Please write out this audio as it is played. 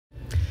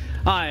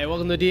Hi,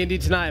 welcome to D&D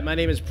Tonight. My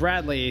name is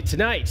Bradley.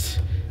 Tonight,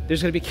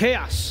 there's going to be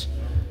chaos,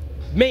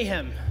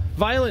 mayhem,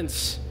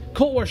 violence,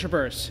 cult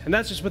worshippers, and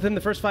that's just within the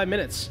first 5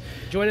 minutes.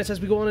 Join us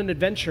as we go on an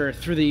adventure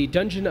through the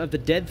Dungeon of the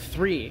Dead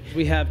 3.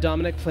 We have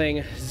Dominic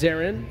playing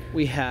Zarin,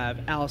 we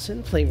have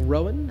Allison playing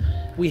Rowan,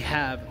 we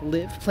have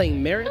Liv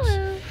playing Merritt,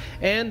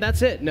 and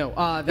that's it. No,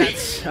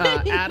 that's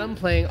Adam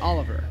playing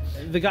Oliver.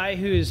 The guy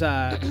who's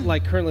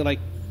currently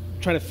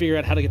trying to figure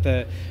out how to get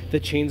the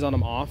chains on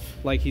him off.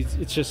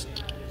 It's just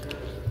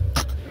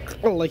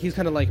he's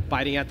kind of like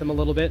biting at them a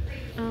little bit.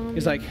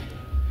 He's like,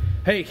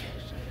 hey,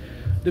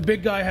 the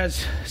big guy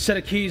has a set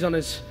of keys on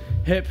his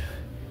hip.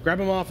 Grab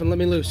him off and let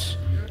me loose.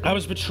 I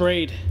was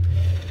betrayed.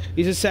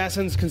 These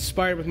assassins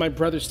conspired with my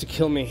brothers to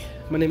kill me.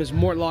 My name is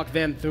Mortlock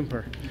Van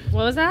Thumper.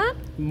 What was that?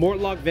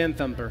 Mortlock Van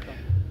Thumper.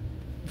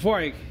 Before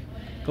I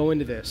go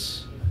into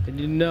this, I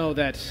need to know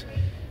that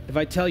if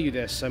I tell you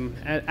this, I'm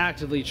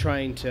actively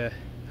trying to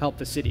help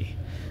the city.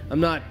 I'm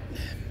not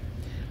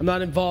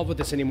involved with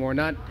this anymore,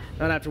 not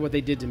after what they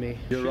did to me.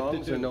 Your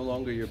wrongs are no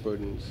longer your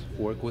burdens.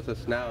 Work with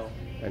us now,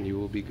 and you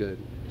will be good.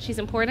 She's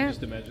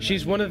important?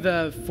 She's one of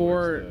the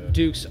 4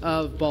 dukes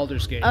of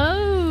Baldur's Gate.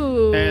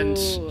 Oh! And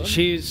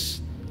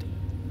she's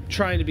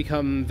trying to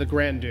become the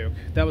Grand Duke.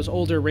 That was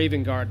older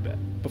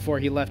Ravengard before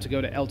he left to go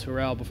to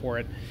Elturel before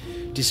it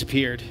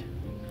disappeared.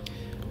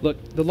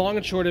 Look, the long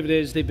and short of it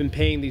is they've been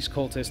paying these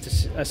cultists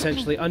to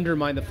essentially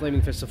undermine the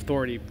Flaming Fist's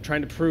authority,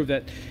 trying to prove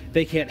that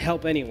they can't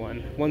help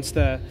anyone. Once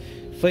the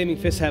Flaming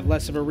Fists have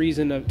less of a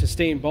reason to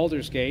stay in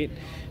Baldur's Gate,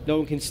 no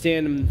one can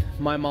stand in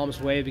my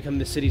mom's way of becoming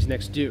the city's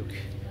next duke.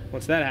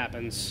 Once that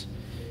happens,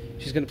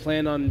 she's going to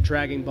plan on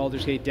dragging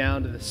Baldur's Gate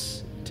down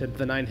to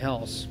the 9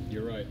 hells.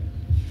 You're right.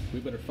 We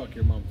better fuck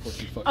your mom before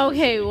she fucks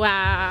Okay,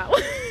 wow.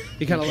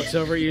 He kind of looks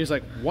over at you, he's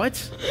like,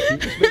 what? You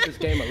just made this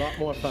game a lot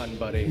more fun,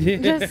 buddy.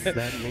 Just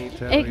Let me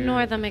tell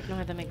ignore you. them.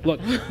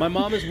 Look, my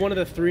mom is one of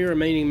the 3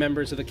 remaining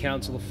members of the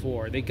Council of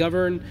 4. They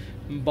govern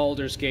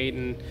Baldur's Gate,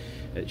 and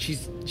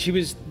she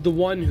was the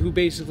one who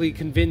basically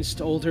convinced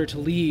Older to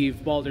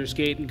leave Baldur's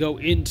Gate and go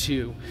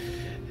into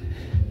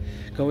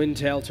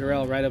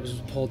Elturel right as it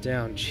was pulled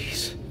down.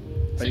 Jeez.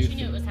 So she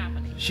knew it was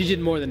happening. She did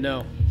more than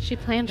know. She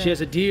planned it. She has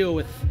a deal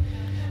with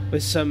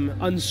some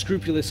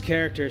unscrupulous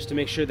characters to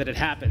make sure that it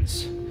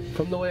happens.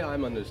 From the way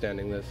I'm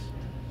understanding this,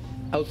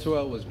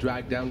 Elturel was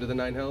dragged down to the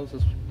 9 hells?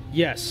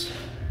 Yes,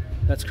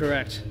 that's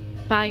correct.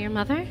 By your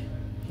mother?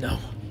 No.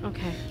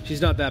 Okay.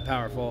 She's not that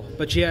powerful,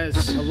 but she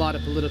has a lot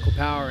of political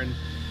power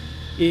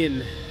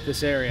in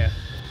this area.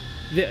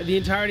 The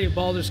entirety of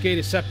Baldur's Gate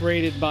is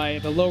separated by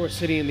the lower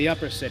city and the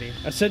upper city.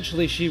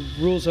 Essentially, she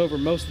rules over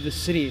most of the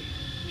city.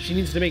 She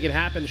needs to make it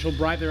happen. She'll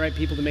bribe the right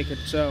people to make it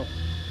so.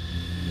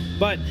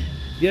 But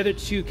the other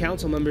 2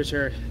 council members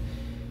are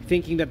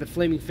thinking that the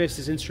Flaming Fist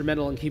is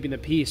instrumental in keeping the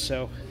peace,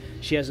 so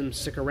she has them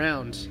stick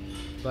around.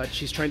 But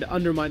she's trying to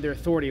undermine their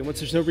authority, and once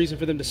there's no reason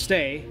for them to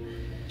stay,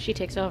 She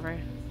takes over.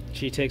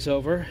 she takes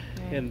over,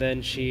 Right. and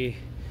then she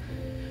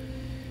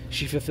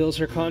fulfills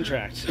her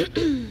contract.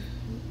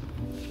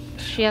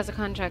 She has a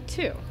contract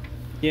too.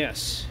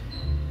 Yes.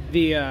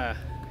 The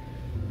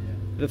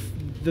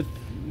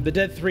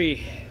Dead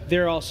 3,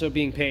 they're also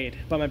being paid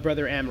by my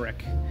brother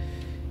Amric.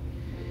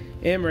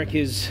 Amric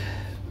is,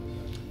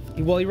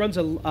 well, he runs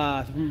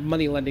a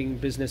money lending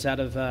business out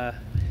of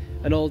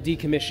an old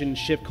decommissioned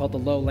ship called the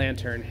Low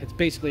Lantern. It's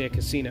basically a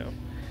casino.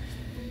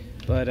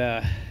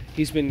 But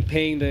he's been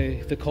paying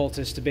the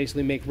cultists to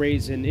basically make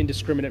raids and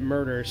indiscriminate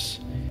murders.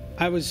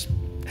 I was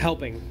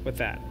helping with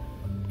that.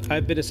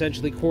 I've been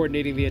essentially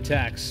coordinating the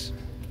attacks.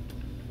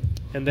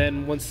 And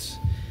then once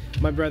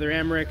my brother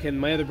Amric and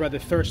my other brother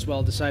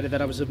Thirstwell decided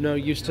that I was of no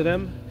use to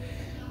them,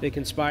 they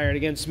conspired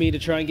against me to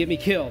try and get me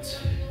killed.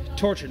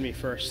 Tortured me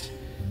first.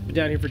 Been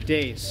down here for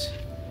days.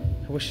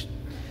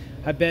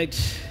 I begged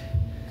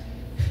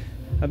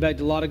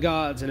a lot of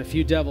gods and a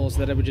few devils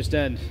that it would just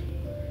end.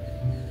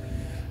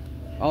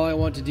 All I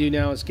want to do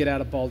now is get out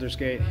of Baldur's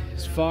Gate,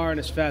 as far and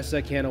as fast as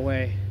I can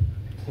away.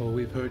 Well,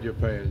 we've heard your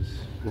prayers,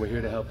 and we're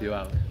here to help you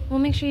out. We'll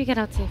make sure you get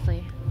out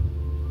safely.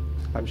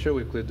 I'm sure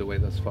we've cleared the way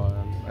thus far.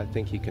 I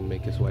think he can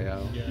make his way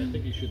out. Yeah, I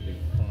think he should be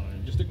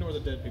fine. Just ignore the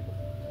dead people.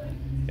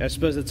 I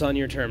suppose that's on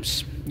your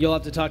terms. You'll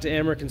have to talk to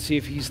Amric and see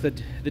if he's the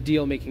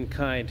deal-making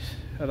kind.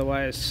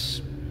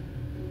 Otherwise,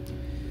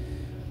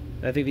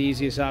 I think the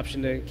easiest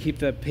option to keep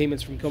the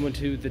payments from going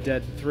to the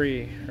Dead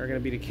 3 are going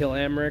to be to kill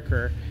Amric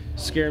or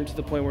scare him to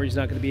the point where he's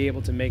not going to be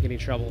able to make any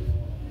trouble.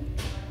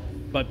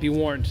 But be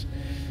warned,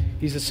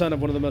 he's the son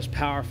of one of the most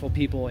powerful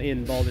people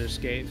in Baldur's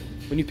Gate.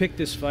 When you pick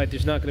this fight,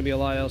 there's not going to be a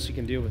lot else you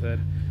can do with it.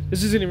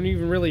 This isn't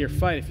even really your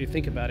fight if you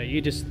think about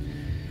it.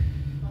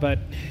 But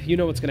you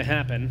know what's going to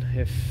happen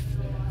if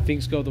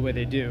things go the way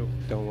they do.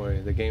 Don't worry,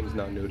 the game's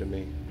not new to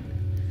me.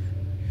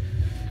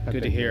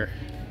 Good to hear.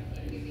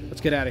 Let's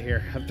get out of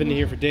here. I've been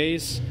here for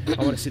days.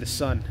 I want to see the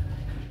sun.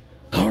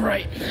 All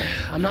right.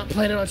 I'm not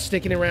planning on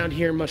sticking around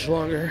here much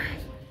longer.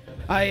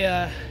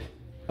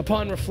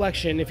 Upon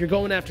reflection, if you're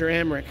going after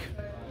Amric,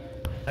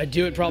 I'd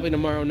do it probably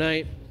tomorrow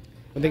night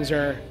when things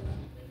are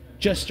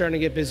just starting to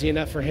get busy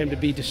enough for him to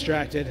be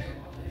distracted.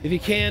 If you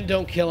can,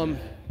 don't kill him.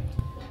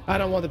 I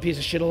don't want the piece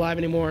of shit alive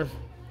anymore.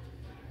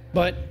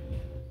 But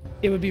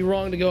it would be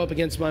wrong to go up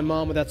against my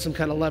mom without some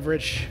kind of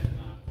leverage.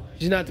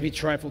 She's not to be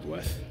trifled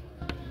with.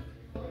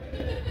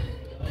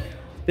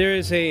 There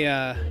is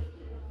a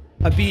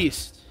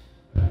beast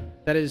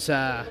that has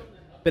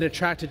been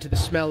attracted to the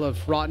smell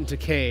of rotten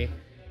decay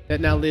that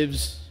now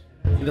lives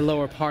in the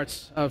lower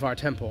parts of our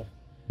temple.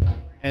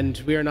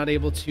 And we are not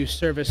able to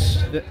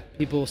service the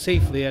people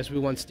safely as we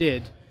once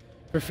did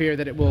for fear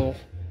that it will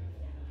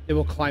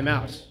climb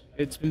out.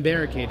 It's been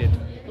barricaded.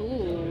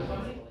 Ooh.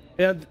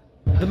 And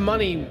the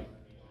money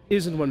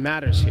isn't what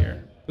matters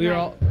here. There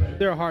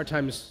are hard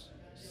times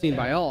seen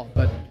by all,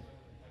 but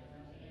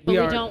we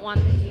don't want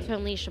to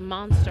unleash a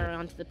monster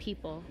onto the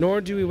people.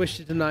 Nor do we wish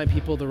to deny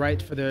people the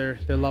right for their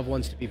loved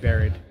ones to be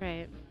buried.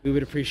 Right. We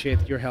would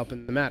appreciate your help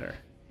in the matter.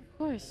 Of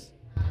course.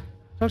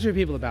 Talk to your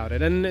people about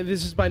it, and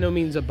this is by no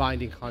means a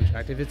binding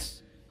contract. If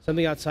it's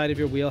something outside of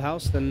your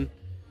wheelhouse, then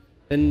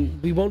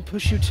we won't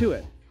push you to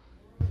it.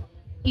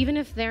 Even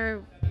if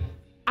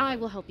I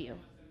will help you.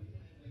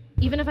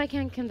 Even if I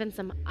can't convince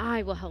them,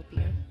 I will help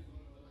you.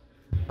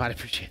 I'd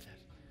appreciate that.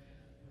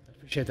 I'd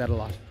appreciate that a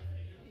lot.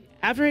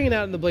 After hanging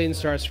out in the Blade and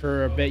Stars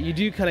for a bit, you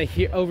do kind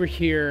of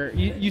overhear,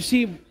 you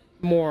see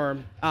more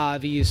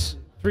these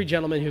three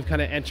gentlemen who've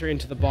kind of enter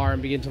into the bar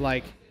and begin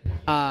to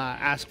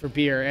ask for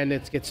beer, and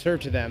it gets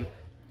served to them.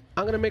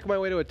 I'm going to make my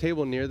way to a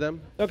table near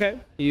them. Okay.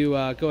 You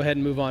go ahead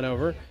and move on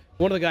over.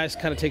 One of the guys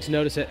kind of takes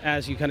notice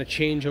as you kind of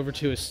change over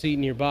to a seat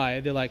nearby.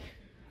 They're like,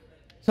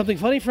 "Something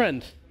funny,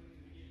 friend?"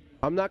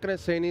 I'm not going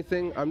to say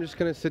anything. I'm just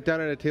going to sit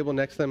down at a table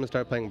next to them and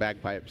start playing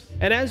bagpipes.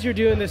 And as you're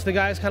doing this, the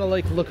guys kind of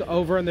look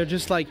over and they're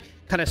just kind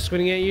of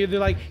squinting at you. They're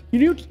like, Can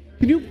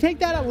you take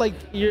that out?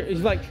 He's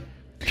like,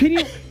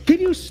 can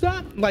you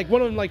stop?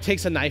 One of them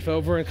takes a knife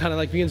over and kind of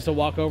begins to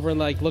walk over and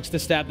looks to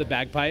stab the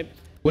bagpipe.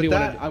 What do you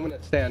want to do? I'm going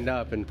to stand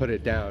up and put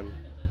it down.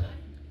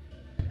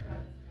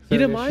 You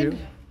don't mind?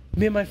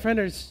 Me and my friend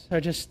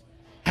are just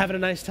having a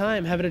nice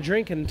time, having a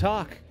drink and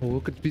talk. Well,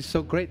 it could be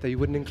so great that you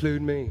wouldn't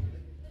include me.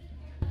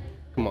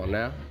 Come on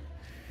now.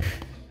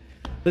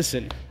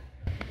 Listen.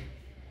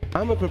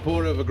 I'm a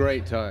purporter of a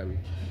great time.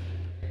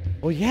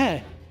 Well,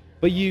 yeah,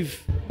 but you've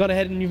gone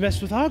ahead and you've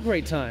messed with our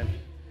great time.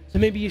 So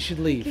maybe you should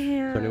leave.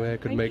 Yeah, anyway, I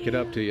could make it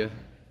up to you.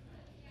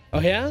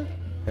 Oh, yeah?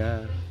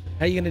 Yeah.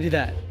 How are you going to do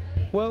that?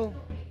 Well,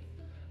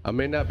 I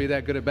may not be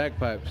that good at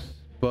bagpipes,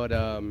 but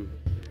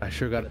I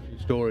sure got a few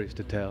stories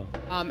to tell.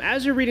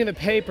 As you're reading the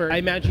paper, I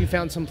imagine you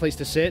found some place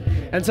to sit,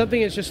 and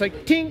something is just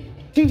ting,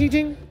 ting, ting,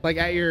 ting,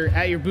 at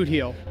your boot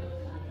heel.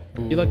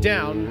 You look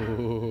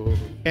down,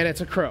 and it's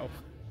a crow.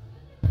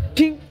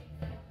 Ting!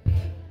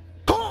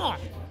 Caw!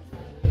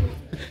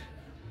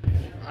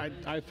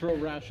 I throw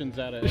rations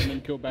at it and then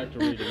go back to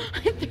reading.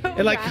 It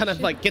kind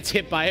of gets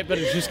hit by it, but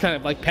it just kind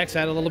of pecks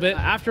at it a little bit.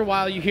 After a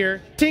while, you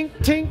hear ting,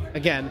 ting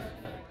again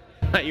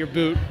at your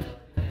boot.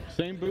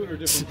 Same boot or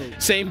different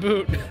boot? Same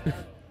boot.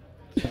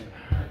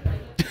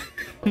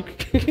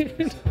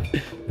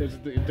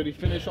 Did he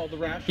finish all the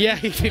rations? Yeah,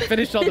 he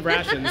finished all the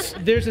rations.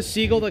 There's a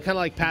seagull that kind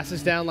of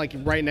passes down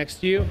right next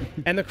to you,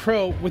 and the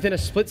crow, within a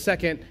split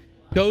second,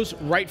 goes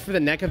right for the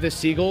neck of this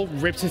seagull,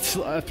 rips its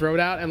throat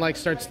out, and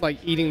starts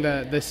eating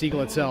the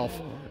seagull itself.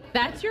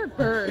 That's your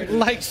bird.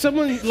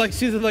 Someone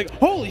sees it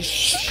holy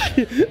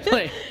shit!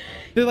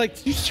 They're like,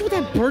 did you see what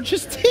that bird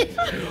just did?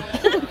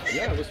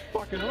 Yeah, it was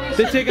fucking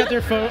awesome. They take out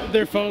their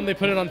phone, they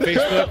put it on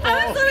Facebook.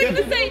 I was going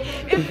to say,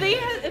 if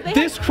they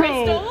This had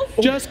crow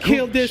crystals, just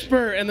killed this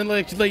bird, and then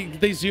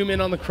they zoom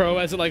in on the crow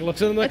as it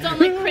looks at them it's on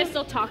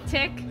crystal talk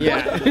tick.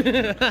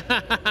 Yeah.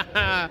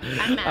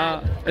 I'm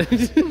mad.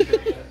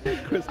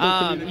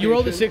 You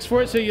roll the 6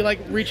 for it, so you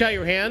reach out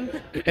your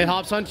hand, it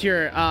hops onto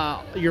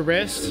your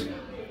wrist,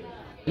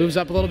 moves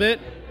up a little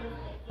bit,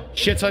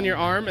 shits on your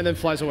arm, and then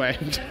flies away.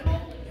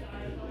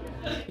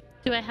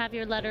 Do I have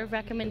your letter of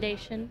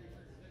recommendation?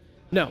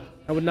 No,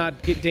 I would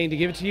not deign to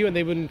give it to you, and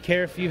they wouldn't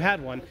care if you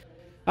had one.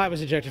 I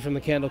was ejected from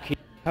the Candle Keep.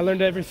 I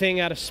learned everything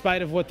out of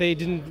spite of what they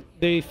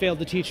failed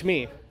to teach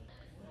me.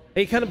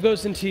 He kind of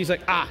goes into, he's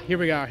like, here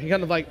we are. He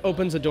kind of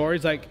opens the door.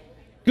 He's like,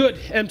 good,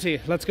 empty,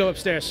 let's go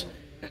upstairs.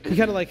 He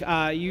kind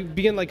of you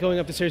begin going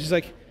up the stairs. He's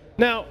like,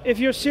 now, if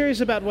you're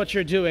serious about what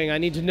you're doing, I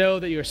need to know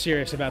that you're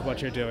serious about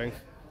what you're doing.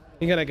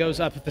 He kind of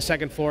goes up the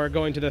second floor,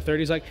 going to the third.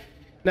 He's like,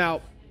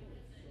 now,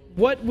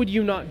 what would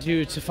you not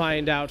do to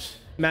find out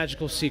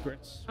magical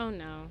secrets? Oh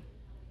no.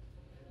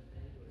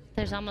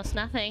 There's almost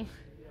nothing.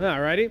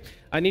 Alrighty.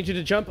 I need you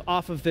to jump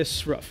off of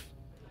this roof.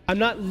 I'm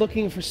not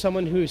looking for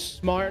someone who is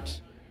smart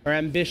or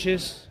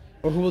ambitious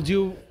or who will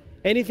do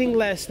anything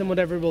less than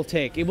whatever it will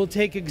take. It will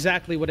take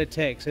exactly what it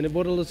takes. And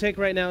what it'll take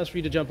right now is for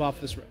you to jump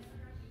off this roof.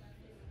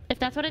 If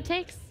that's what it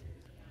takes,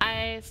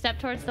 I step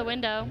towards the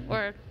window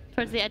or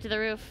towards the edge of the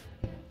roof.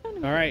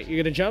 Alright,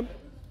 you're gonna jump?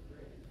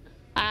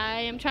 I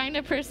am trying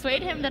to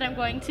persuade him that I'm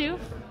going to.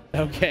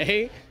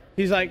 Okay.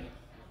 He's like,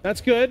 that's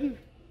good,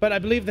 but I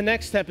believe the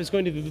next step is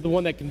going to be the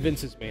one that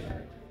convinces me.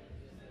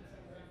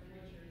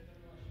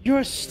 You're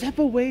a step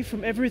away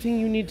from everything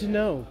you need to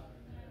know.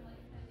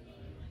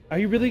 Are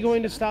you really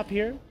going to stop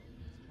here?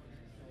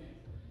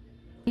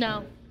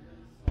 No.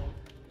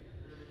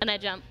 And I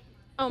jump.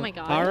 Oh my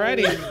god.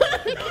 Alrighty.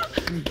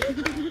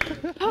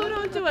 Hold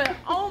on to it.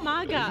 Oh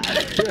my god.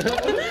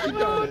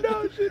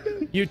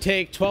 You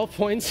take 12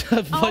 points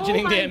of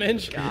bludgeoning Oh my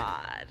damage.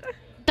 God.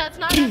 That's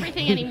not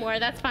everything anymore.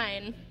 That's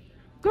fine.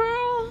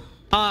 Girl.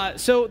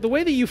 So the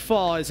way that you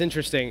fall is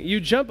interesting. You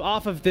jump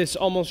off of this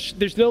almost.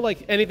 There's no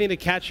like anything to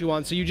catch you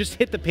on, so you just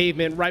hit the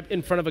pavement right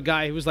in front of a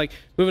guy who was like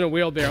moving a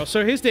wheelbarrow.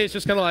 So his day is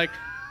just kind of like,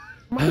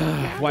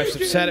 wife's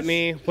upset at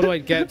me. What do I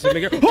get to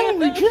make her?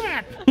 Holy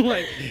crap!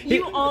 Like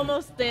You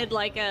almost did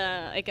like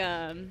a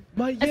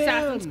my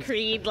Assassin's yams.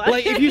 Creed.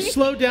 Like if you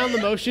slow down the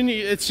motion,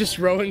 it's just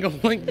Rowan going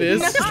like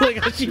this,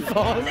 like as she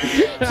falls.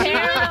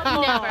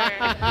 Terrible.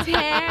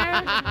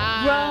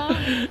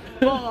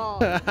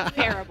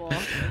 Terrible.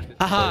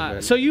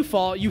 So you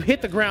fall. You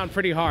hit the ground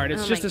pretty hard.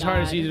 It's Oh just my as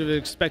hard as God. you'd have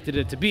expected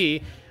it to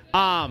be.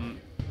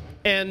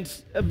 And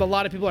a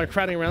lot of people are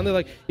crowding around. They're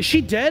like, "Is she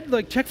dead?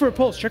 Like, check for her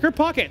pulse. Check her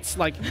pockets."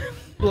 Like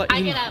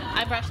I get up.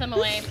 I brush them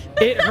away.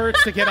 it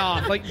hurts to get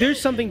off. Like, there's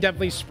something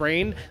definitely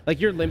sprained.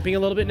 Like, you're limping a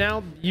little bit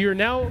now. You're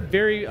now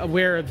very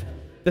aware of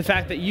the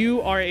fact that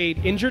you are a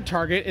injured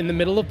target in the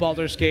middle of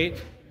Baldur's Gate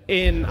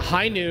in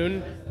high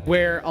noon,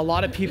 where a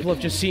lot of people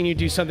have just seen you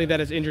do something that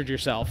has injured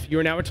yourself. You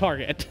are now a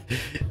target.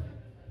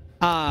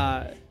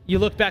 You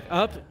look back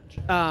up.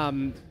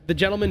 The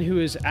gentleman who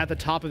is at the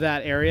top of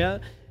that area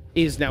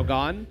is now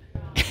gone,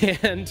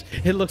 and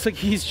it looks like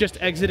he's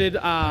just exited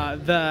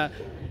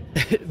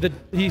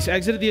he's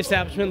exited the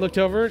establishment, looked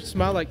over,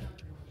 smiled like,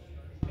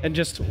 and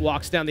just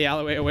walks down the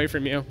alleyway away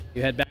from you.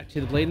 You head back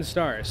to the Blade and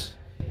Stars.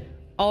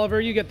 Oliver,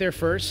 you get there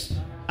first.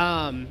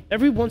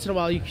 Every once in a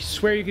while, you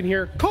swear you can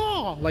hear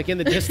caw like in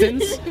the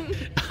distance.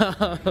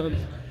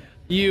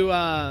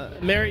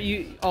 Merritt,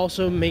 you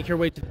also make your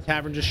way to the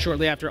tavern just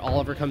shortly after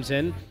Oliver comes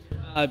in.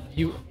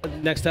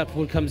 Next up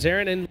comes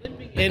Aaron and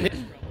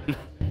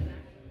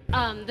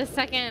The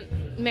second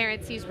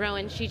Merritt sees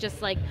Rowan, she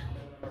just like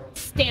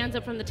stands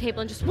up from the table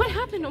and just, what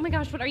happened? Oh my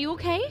gosh, what, are you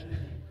okay?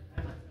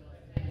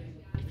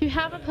 If you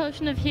have a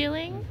potion of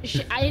healing,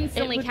 I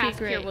instantly It would be cast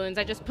Cure great. Wounds.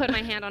 I just put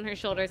my hand on her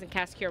shoulders and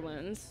cast Cure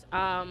Wounds.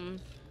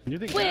 You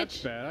think Which- that's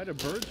bad? I had a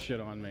bird shit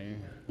on me.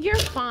 You're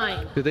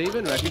fine. Do they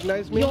even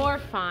recognize me? You're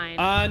fine.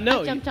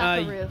 no. I jumped off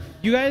a roof.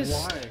 You guys.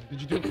 Why?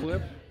 Did you do a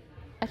flip?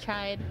 I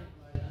tried.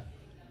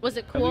 Was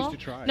it At cool? least you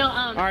tried. No,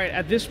 All right.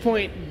 At this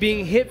point,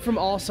 being hit from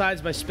all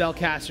sides by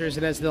spellcasters,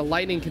 and as the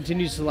lightning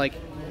continues to like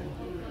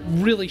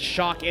really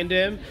shock into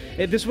him,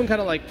 this one kind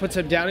of like puts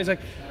him down. He's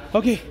like,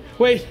 "Okay,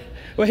 wait.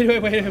 We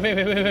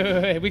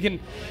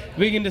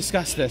can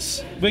discuss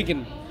this. We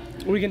can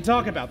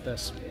talk about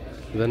this."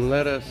 Then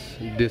let us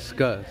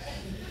discuss.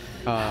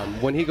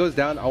 When he goes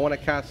down, I want to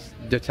cast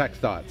Detect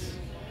Thoughts.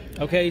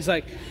 Okay. He's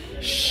like,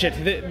 "Shit.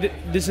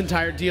 This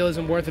entire deal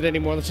isn't worth it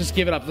anymore. Let's just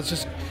give it up.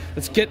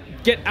 Let's get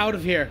out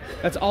of here.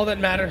 That's all that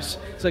matters."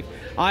 It's like,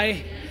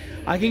 I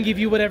can give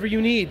you whatever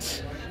you need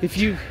if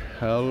you.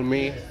 Tell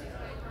me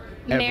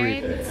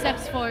everything. Merritt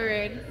steps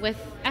forward with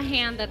a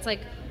hand that's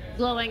like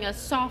glowing a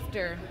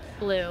softer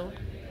blue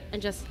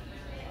and just,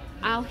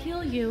 I'll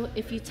heal you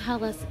if you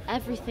tell us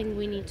everything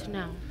we need to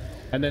know.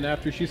 And then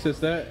after she says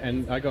that,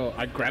 and I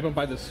grab him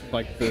by this,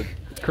 like the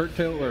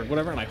curtail or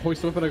whatever, and I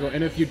hoist him up and I go,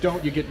 and if you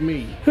don't, you get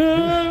me.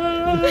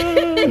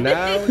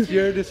 Now it's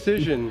your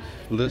decision,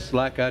 just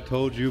like I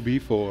told you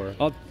before.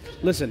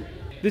 Listen.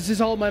 This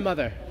is all my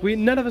mother.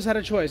 None of us had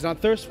a choice.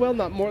 Not Thirstwell,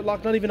 not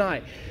Mortlock, not even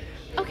I.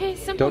 Okay,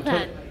 simple Don't tell-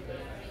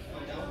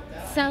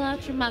 then. Sell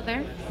out your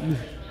mother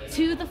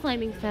to the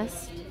Flaming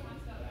Fist,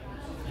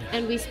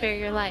 and we spare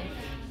your life.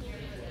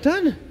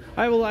 Done.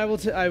 I will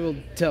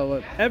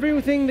tell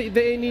everything that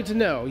they need to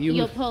know.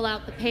 You'll pull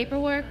out the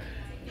paperwork,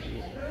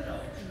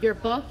 your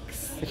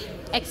books,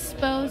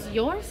 expose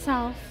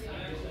yourself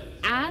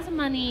as a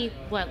money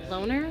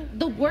loaner,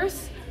 the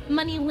worst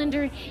money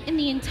lender in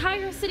the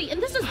entire city,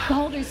 and this is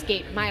Baldur's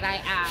Gate, might I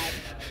add.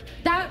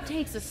 That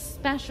takes a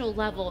special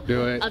level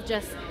Do it. of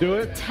just Do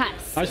it.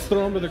 test. I just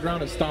throw him to the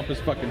ground and stomp his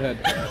fucking head.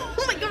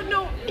 Oh my god,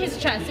 no! His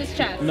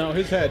chest. No,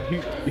 his head.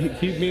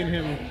 He me and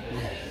him.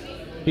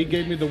 He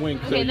gave me the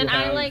wink. Okay, so then you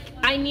have-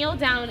 I kneel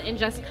down and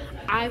just,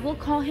 I will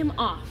call him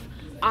off.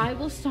 I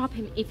will stop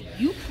him if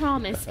you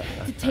promise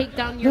to take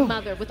down your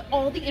mother with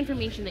all the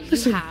information that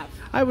you have.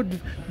 I would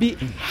be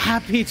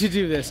happy to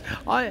do this.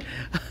 I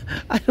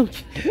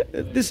don't.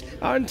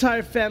 Our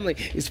entire family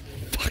is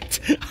fucked.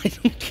 I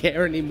don't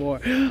care anymore.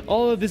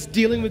 All of this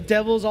dealing with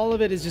devils, all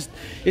of it is just,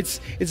 it's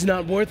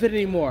not worth it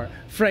anymore.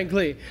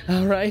 Frankly,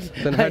 all right.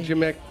 Then how'd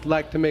you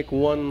like to make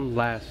one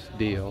last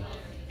deal?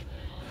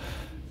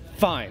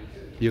 Fine.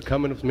 You're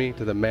coming with me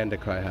to the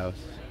Mandacry house.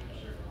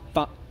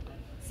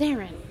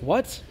 Zarin,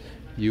 What?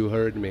 You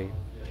heard me.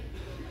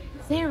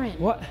 Zarin.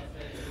 What?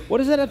 What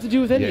does that have to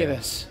do with any of Yeah.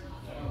 this?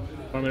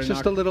 Want me It's to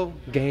just knock- a little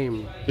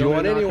game. You You want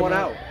want me to knock anyone him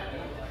out?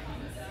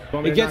 out?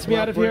 Want me It to gets knock me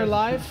him out of for here you?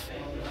 alive.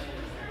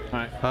 All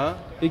right. Huh?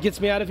 It gets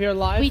me out of here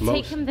alive. We take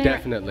Most him there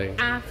definitely.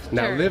 after.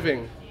 Now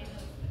living,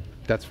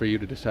 that's for you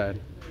to decide.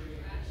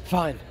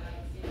 Fine.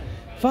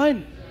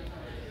 Fine.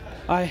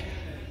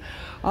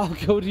 I'll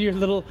go to your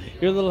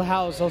little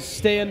house. I'll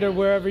stay under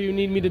wherever you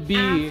need me to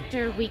be.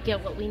 After we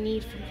get what we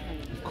need from him.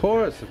 Of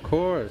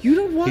course. You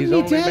don't want He's me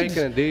only dead.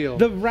 making a deal.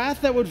 The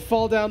wrath that would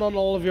fall down on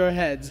all of your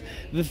heads,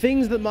 the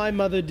things that my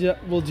mother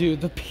will do,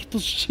 the people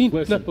she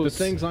Listen, knows.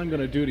 the things I'm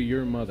gonna do to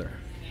your mother.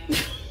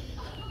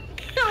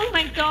 Oh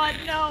my God,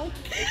 no.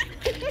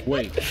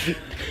 Wait,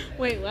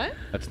 Wait, what?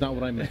 that's not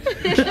what I meant.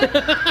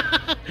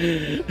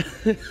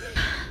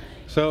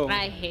 So,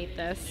 I hate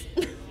this.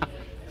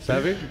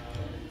 Savvy,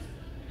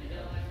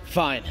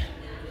 Fine.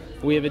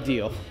 We have a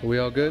deal. we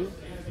all good?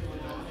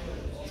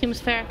 Seems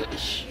fair.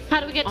 How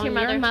do we get to On your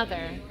mother? your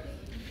mother.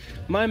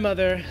 My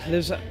mother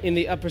lives in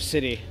the upper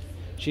city.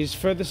 She's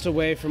furthest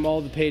away from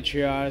all the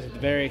patriarchs at the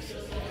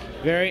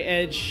very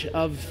edge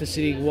of the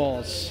city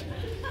walls.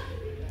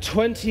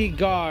 20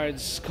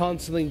 guards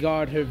constantly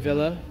guard her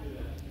villa.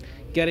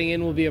 Getting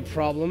in will be a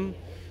problem.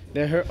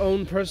 They're her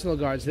own personal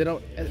guards. They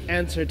don't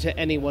answer to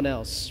anyone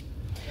else.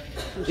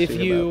 If See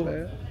about you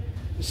that.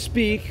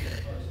 speak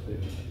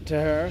to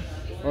her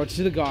or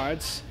to the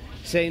guards,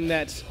 saying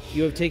that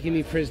you have taken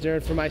me prisoner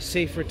and for my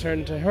safe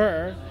return to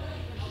her,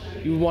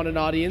 you want an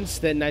audience,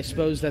 then I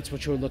suppose that's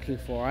what you're looking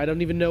for. I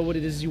don't even know what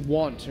it is you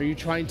want. Are you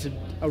trying to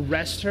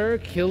arrest her,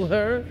 kill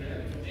her?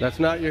 That's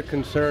not your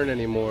concern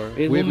anymore.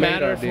 It We've will made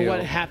matter our for deal.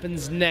 what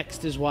happens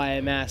next is why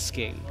I'm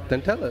asking.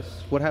 Then tell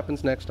us what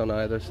happens next on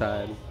either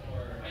side.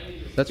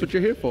 That's what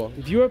you're here for.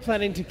 If you are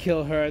planning to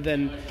kill her,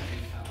 then,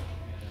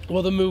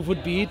 well, the move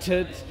would be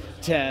to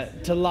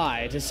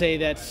lie, to say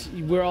that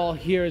we're all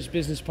here as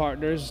business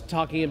partners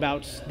talking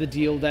about the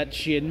deal that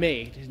she had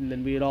made. And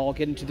then we'd all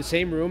get into the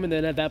same room, and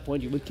then at that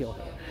point you would kill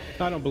her.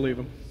 I don't believe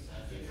him.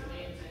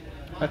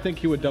 I think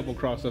he would double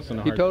cross us in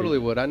a He heartbeat. totally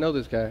would. I know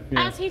this guy.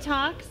 As he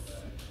talks,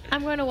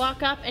 I'm going to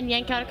walk up and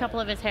yank out a couple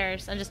of his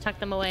hairs and just tuck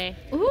them away.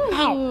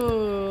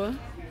 Ooh.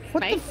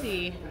 What the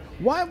Spicy.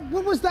 Why?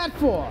 What was that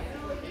for?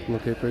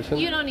 Okay, person.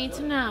 You don't need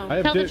to know. I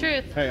have Tell the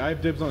truth. Hey, I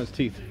have dibs on his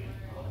teeth.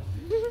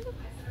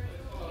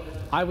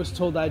 I was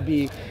told I'd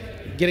be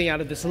getting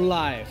out of this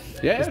alive.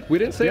 Yeah, we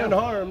didn't say Yeah.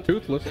 unharmed.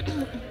 Toothless.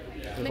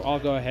 I'll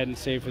go ahead and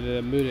say for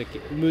the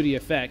moody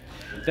effect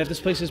that this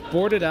place is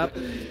boarded up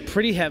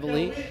pretty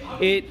heavily.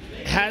 It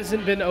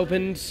hasn't been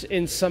opened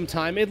in some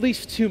time, at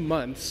least 2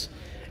 months.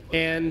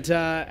 And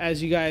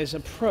as you guys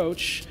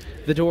approach,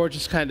 the door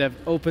just kind of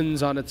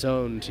opens on its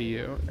own to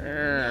you.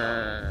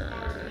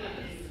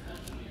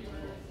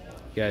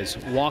 You guys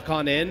walk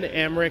on in.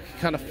 Amric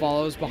kind of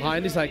follows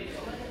behind. He's like,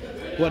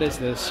 "What is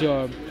this?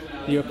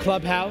 Your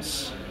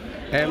clubhouse?"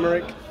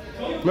 Amric,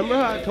 remember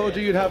how I told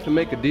you you'd have to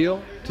make a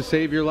deal to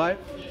save your life?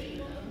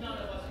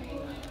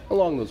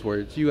 Along those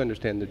words, you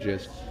understand the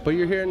gist. But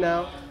you're here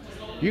now.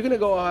 You're gonna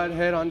go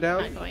ahead on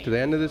down Not going. to the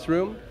end of this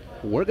room.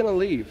 We're gonna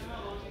leave,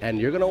 and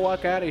you're gonna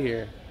walk out of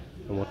here,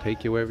 and we'll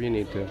take you wherever you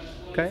need to.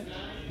 Okay?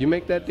 You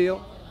make that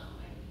deal,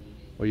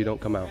 or you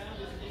don't come out.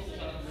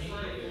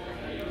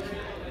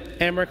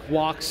 Amric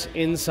walks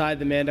inside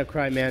the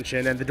Mandocry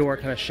mansion, and the door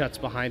kind of shuts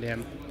behind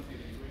him.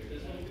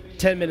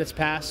 10 minutes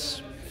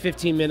pass,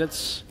 15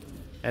 minutes,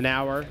 an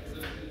hour.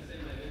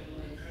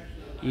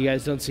 You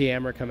guys don't see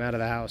Amric come out of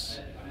the house.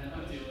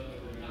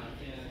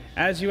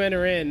 As you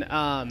enter in,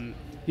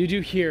 you do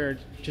hear,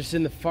 just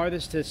in the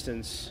farthest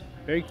distance,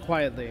 very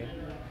quietly,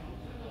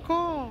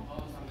 "Call."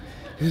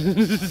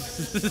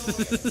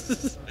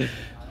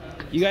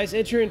 You guys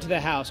enter into the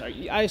house.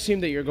 I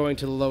assume that you're going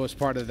to the lowest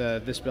part of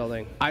this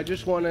building. I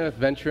just want to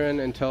venture in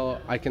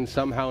until I can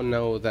somehow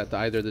know that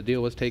either the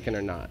deal was taken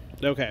or not.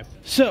 Okay.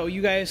 So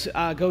you guys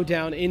go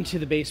down into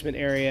the basement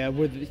area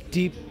where the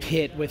deep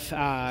pit with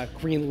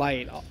green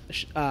light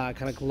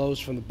kind of glows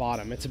from the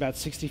bottom. It's about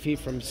 60 feet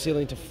from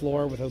ceiling to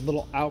floor with a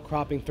little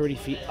outcropping 30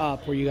 feet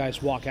up where you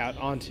guys walk out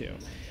onto.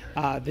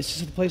 This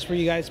is the place where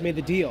you guys made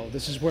the deal.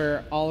 This is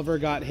where Oliver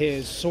got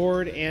his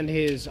sword and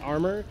his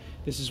armor.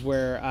 This is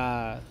where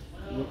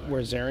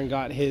Zarin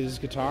got his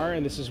guitar,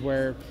 and this is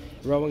where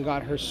Rowan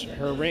got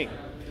her ring.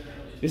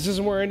 This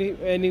isn't where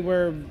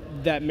anywhere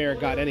that Merrick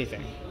got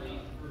anything.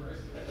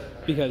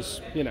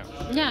 Because, Yeah,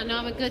 no,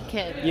 I'm a good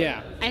kid.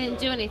 yeah, I didn't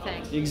do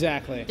anything.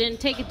 exactly. Didn't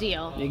take a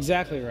deal.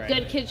 Exactly right.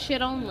 Good kid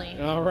shit only.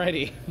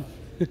 Alrighty.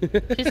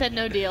 She said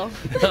no deal.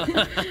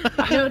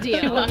 No She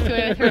deal. walked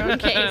away with her own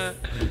case.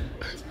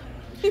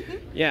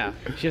 Yeah,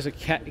 she has a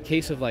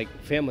case of,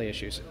 family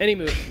issues. Any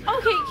move.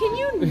 Okay, can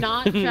you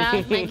not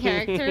drag my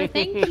character?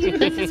 Thank you.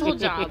 That's his whole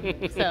job.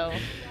 So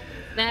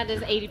that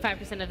is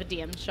 85% of a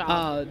DM's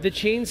job. The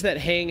chains that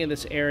hang in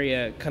this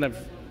area kind of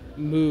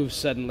move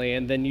suddenly,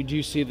 and then you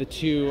do see the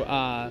two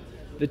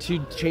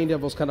chain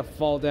devils kind of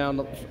fall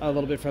down a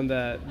little bit from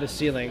the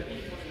ceiling,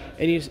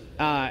 and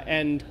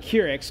and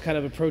Kirix kind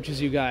of approaches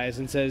you guys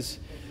and says,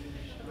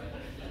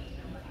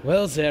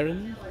 "Well,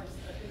 Zarin,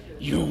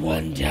 you're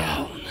one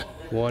down."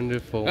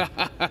 Wonderful.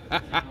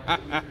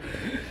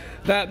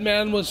 That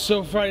man was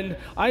so frightened.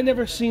 I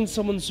never seen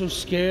someone so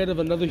scared of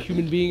another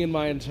human being in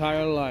my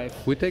entire life.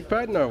 We take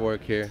pride in our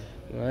work here.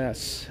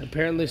 Yes,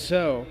 apparently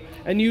so.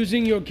 And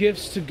using your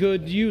gifts to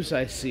good use,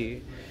 I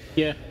see.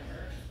 Yeah.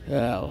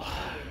 Well,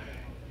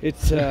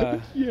 it's Yeah.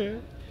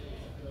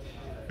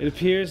 It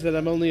appears that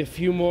I'm only a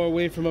few more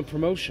away from a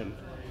promotion.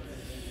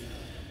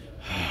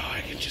 Oh,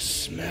 I can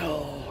just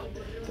smell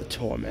the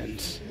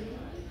torment.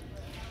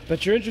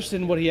 Bet you're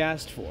interested in what he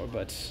asked for,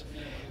 but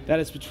that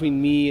is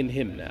between me and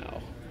him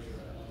now.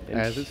 And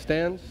As it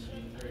stands?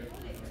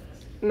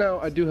 Now,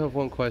 I do have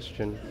one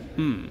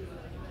question.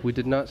 We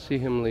did not see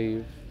him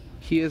leave.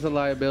 He is a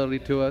liability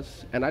to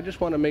us, and I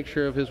just want to make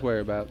sure of his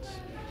whereabouts.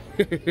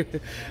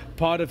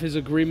 part of his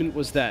agreement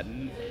was that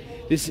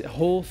this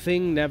whole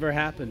thing never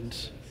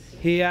happened.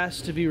 He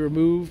asked to be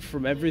removed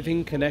from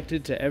everything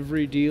connected to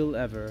every deal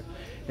ever.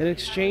 In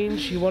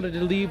exchange, he wanted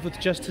to leave with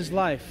just his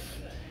life.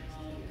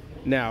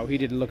 Now, he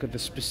didn't look at the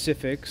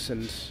specifics,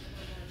 and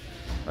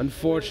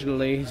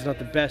unfortunately, he's not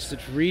the best at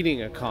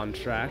reading a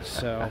contract,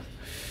 so...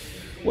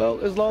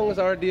 Well, as long as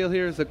our deal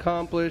here is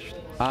accomplished,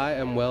 I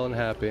am well and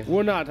happy.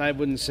 We're not, I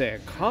wouldn't say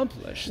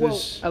accomplished. Well,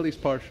 at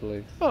least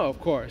partially. Oh, of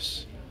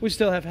course. We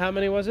still have, how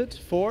many was it?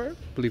 4? I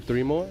believe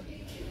 3 more?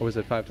 Or was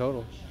it 5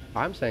 total?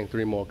 I'm saying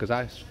 3 more because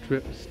I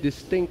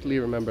distinctly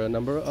remember a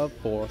number of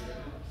 4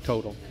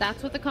 total.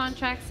 That's what the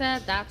contract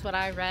said. That's what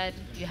I read.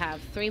 You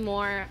have 3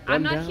 more. One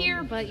I'm not down.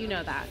 here, but you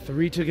know that.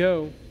 3 to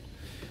go.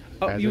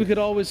 Oh, As you it- could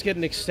always get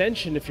an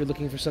extension if you're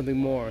looking for something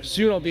more.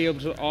 Soon I'll be able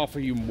to offer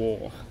you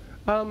more.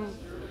 I'm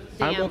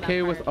Damn, okay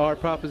that with hurt. our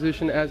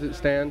proposition as it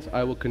stands.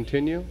 I will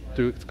continue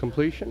through its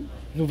completion,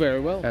 Very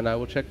well. and I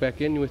will check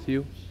back in with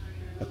you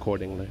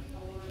accordingly.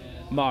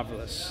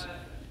 Marvelous.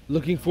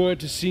 Looking forward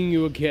to seeing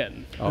you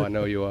again. Oh, I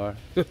know you are.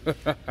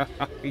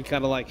 He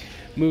kind of like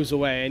moves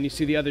away, and you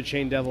see the other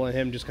chain devil and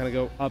him just kind of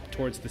go up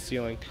towards the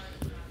ceiling.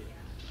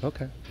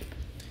 Okay.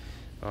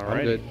 All I'm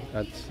right. good.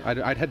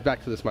 I'd head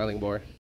back to the Smiling Boar.